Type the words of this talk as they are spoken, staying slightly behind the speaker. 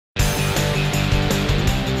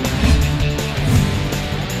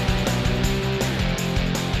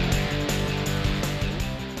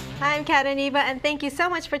I'm Kat and Iniba, and thank you so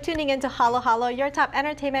much for tuning in to Halo Halo, your top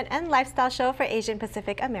entertainment and lifestyle show for Asian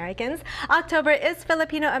Pacific Americans. October is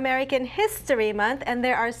Filipino American History Month, and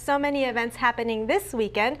there are so many events happening this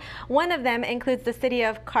weekend. One of them includes the city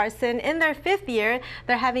of Carson. In their 5th year,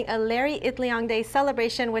 they're having a Larry Itliong Day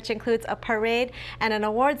celebration, which includes a parade and an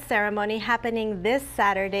awards ceremony happening this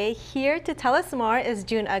Saturday. Here to tell us more is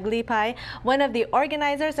Jun Aglipay, one of the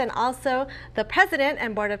organizers and also the president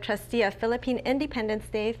and board of trustee of Philippine Independence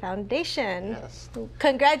Day Foundation. Yes.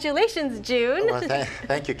 Congratulations, June. Well,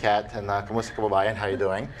 thank you, Kat. And kamusta kababayan? How are you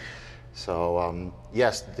doing? So,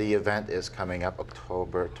 yes, the event is coming up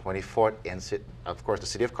October 24th in, of course, the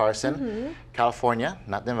city of Carson, California,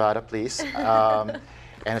 not Nevada, please. And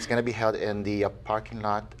it's going to be held in the parking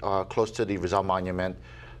lot close to the Rizal Monument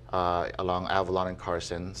along Avalon and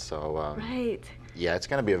Carson. So, right. Yeah, it's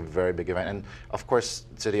going to be a very big event. And, of course,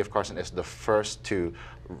 the city of Carson is the first to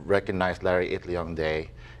recognize Larry Itliong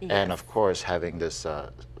Day. Yes. And, of course, having this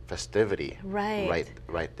festivity right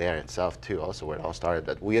there itself, too, also where it all started.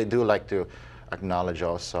 But we do like to acknowledge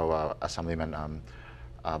also Assemblyman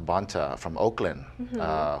Bonta from Oakland,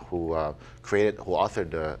 who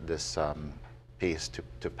authored this piece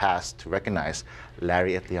to recognize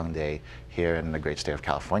Larry Itliong Day here in the great state of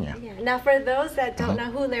California. Yeah. Now, for those that don't know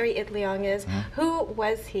who Larry Itliong is, who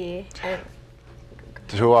was he?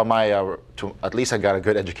 To at least I got a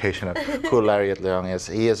good education of who Larry Itliong is.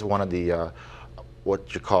 He is one of the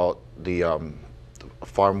what you call the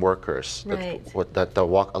farm workers that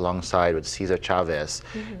walk alongside with Cesar Chavez,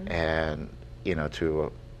 and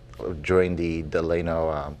during the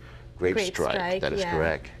Delano grape strike. That is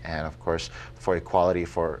correct, and of course for equality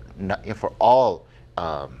for all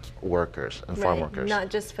workers and farm workers, not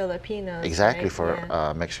just Filipinos. Exactly,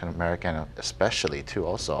 for Mexican American especially too,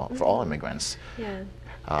 also for all immigrants. Yeah.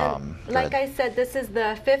 Like I said, this is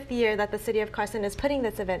the 5th year that the city of Carson is putting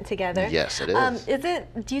this event together. Yes, it is.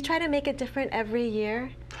 Do you try to make it different every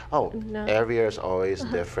year? Oh, no? Every year is always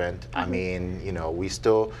different. I mean, we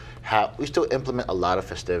still implement a lot of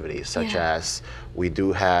festivities, such as we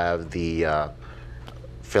do have the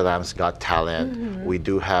Philam's Got Talent. We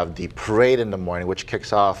do have the parade in the morning, which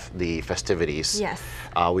kicks off the festivities. Yes.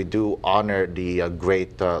 We do honor the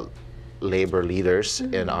great labor leaders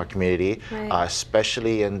in our community,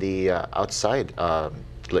 especially in the outside,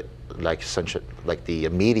 like the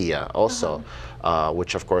media also,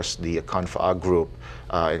 which of course the Confa group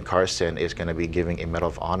in Carson is going to be giving a Medal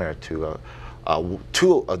of Honor to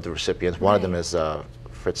 2 of the recipients. One of them is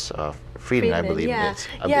Fritz Friedman, I believe.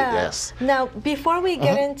 Yes. Now, before we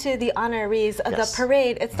get into the honorees, the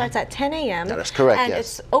parade, it starts at 10 a.m. That is correct, and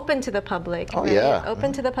it's open to the public. Oh, yeah.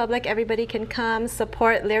 Open to the public. Everybody can come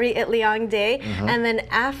support Larry Itliong Day. And then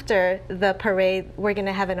after the parade, we're going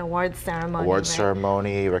to have an awards ceremony. Awards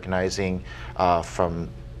ceremony, recognizing from,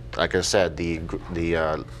 like I said, the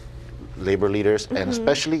labor leaders, and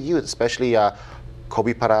especially youth, especially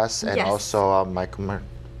Kobe Paras and also Michael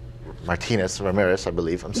Ramirez, I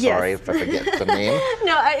believe. I'm sorry if I forget the name.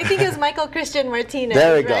 No, I think it's Michael Christian Martinez.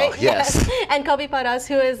 There we go, yes. And Kobe Paras,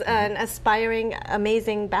 who is an aspiring,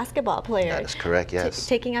 amazing basketball player. That is correct, yes.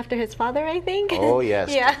 Taking after his father, I think. Oh, yes,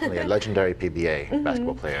 definitely. A legendary PBA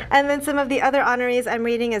basketball player. And then some of the other honorees I'm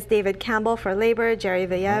reading is David Campbell for labor, Jerry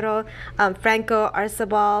Villaro, Franco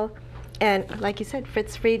Arcebal, and like you said,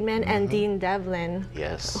 Fritz Friedman and Dean Devlin,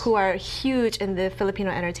 who are huge in the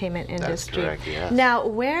Filipino entertainment industry. That's correct, yes. Now,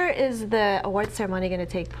 where is the award ceremony going to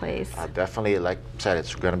take place? Definitely, like I said,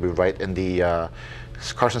 it's going to be right in the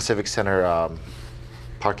Carson Civic Center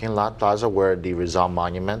parking lot plaza where the Rizal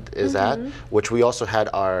Monument is at, which we also had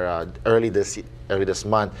our early this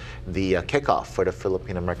month, the kickoff for the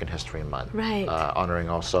Philippine American History Month, honoring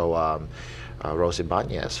also Rosie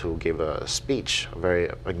Banez, who gave a speech, a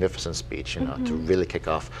very magnificent speech, to really kick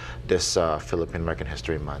off this Philippine American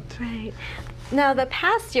History Month. Right. Now,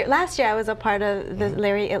 last year I was a part of the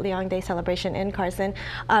Larry Itliong Day celebration in Carson.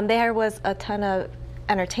 There was a ton of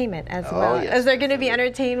entertainment as well. Yes, is there going to be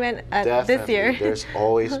entertainment this year? There's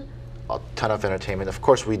always a ton of entertainment. Of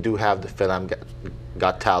course, we do have the Film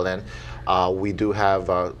Got Talent. We do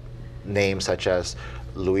have names such as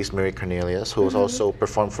Louise Mary Cornelius, who has also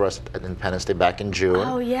performed for us at Independence Day back in June.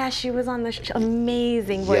 Oh yeah, she was on the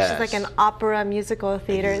amazing voice. She's like an opera musical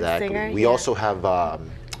theater singer. We also have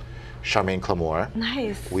Charmaine Clamore.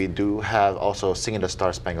 Nice. We do have also Singing the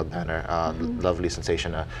Star Spangled Banner, lovely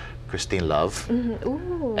sensation, Christine Love.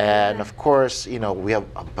 Ooh, and of course, we have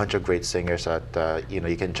a bunch of great singers that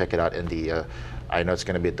you can check it out in the I know it's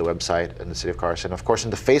going to be at the website in the city of Carson. Of course, in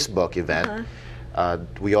the Facebook event,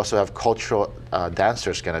 We also have cultural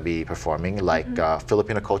dancers going to be performing, like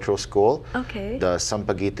Filipino Cultural School, the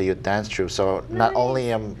Sampaguita Youth Dance Troupe. So not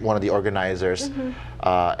only am one of the organizers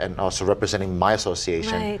and also representing my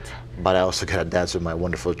association, but I also get to dance with my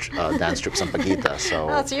wonderful dance troupe Sampaguita.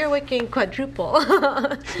 So, so you're working quadruple.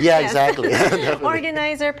 Yeah, exactly.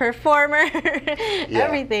 Organizer, performer,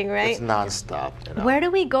 everything, right? It's nonstop. You know. Where do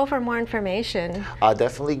we go for more information?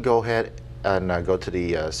 Definitely go ahead and go to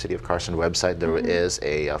the City of Carson website. There is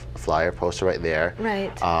a flyer poster right there.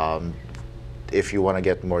 If you want to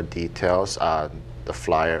get more details, the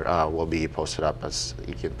flyer will be posted up, as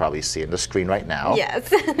you can probably see on the screen right now.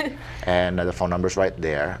 Yes. And the phone number's right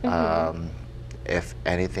there. If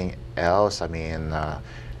anything else, I mean,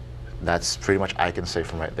 that's pretty much I can say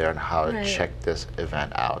from right there on how to check this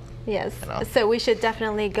event out. Yes, you know? So we should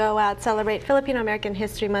definitely go out, celebrate Filipino American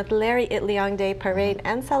History Month, Larry Itliong Day Parade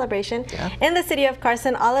and celebration in the city of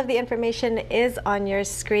Carson. All of the information is on your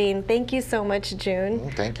screen. Thank you so much,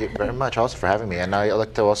 Jun. Thank you very much also for having me. And I'd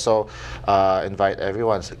like to also invite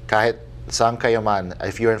everyone, kahit saan kayo man,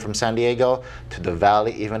 if you're from San Diego to the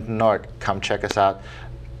Valley, even to North, come check us out.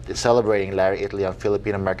 Celebrating Larry Itliong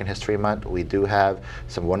Philippine American History Month. We do have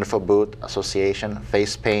some wonderful booth, association,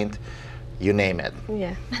 face paint, you name it.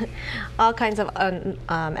 Yeah, all kinds of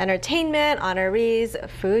entertainment, honorees,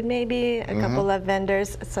 food maybe, a couple of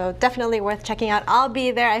vendors. So definitely worth checking out. I'll be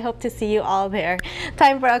there. I hope to see you all there.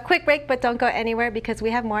 Time for a quick break, but don't go anywhere because we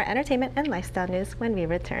have more entertainment and lifestyle news when we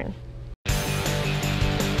return.